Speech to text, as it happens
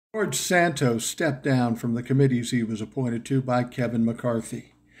George Santos stepped down from the committees he was appointed to by Kevin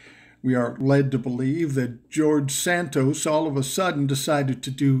McCarthy. We are led to believe that George Santos all of a sudden decided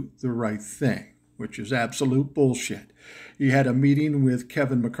to do the right thing, which is absolute bullshit. He had a meeting with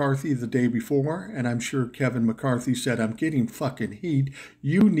Kevin McCarthy the day before, and I'm sure Kevin McCarthy said, "I'm getting fucking heat.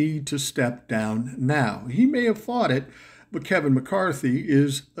 You need to step down now." He may have fought it, but Kevin McCarthy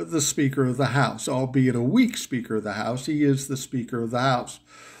is the Speaker of the House, albeit a weak Speaker of the House. He is the Speaker of the House.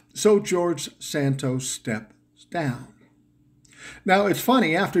 So George Santos steps down. Now, it's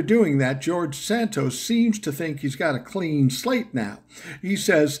funny, after doing that, George Santos seems to think he's got a clean slate now. He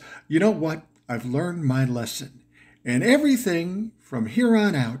says, "You know what? I've learned my lesson, and everything from here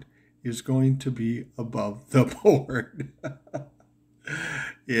on out is going to be above the board."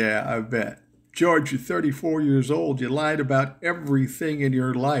 Yeah, I bet. George, you're 34 years old. You lied about everything in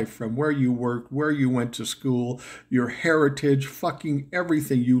your life, from where you worked, where you went to school, your heritage, fucking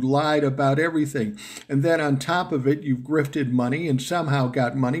everything. You lied about everything. And then on top of it, you've grifted money and somehow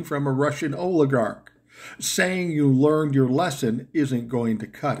got money from a Russian oligarch. Saying you learned your lesson isn't going to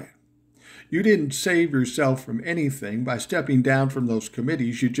cut it. You didn't save yourself from anything by stepping down from those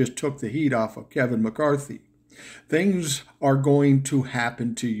committees. You just took the heat off of Kevin McCarthy. Things are going to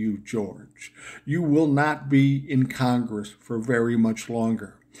happen to you, George. You will not be in Congress for very much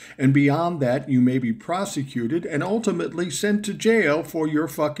longer. And beyond that, you may be prosecuted and ultimately sent to jail for your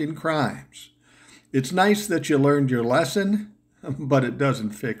fucking crimes. It's nice that you learned your lesson, but it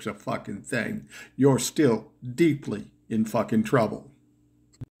doesn't fix a fucking thing. You're still deeply in fucking trouble.